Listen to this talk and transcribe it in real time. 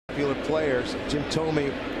popular players. Jim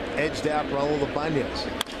Thome edged out Raul Ibanez.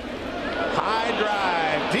 High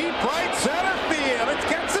drive, deep right center field. It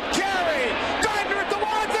gets him carry. Grinder at the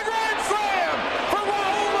wall. It's a grand slam for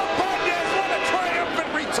Raul Ibanez. What a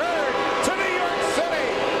triumphant return to New York City.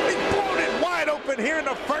 He's blown it wide open here in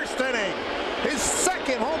the first inning. His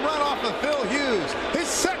second home run off of Phil Hughes. His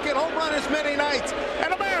second home run as many nights.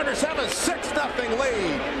 And the Mariners have a 6-0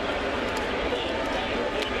 lead.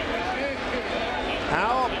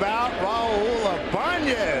 How about Raul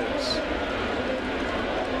Ibanez?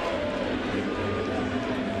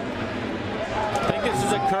 I think this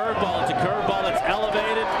is a curveball. It's a curveball that's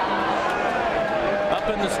elevated up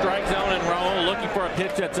in the strike zone, and Raul looking for a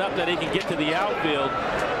pitch that's up that he can get to the outfield.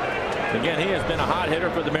 Again, he has been a hot hitter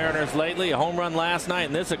for the Mariners lately. A home run last night,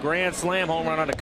 and this a grand slam home run on a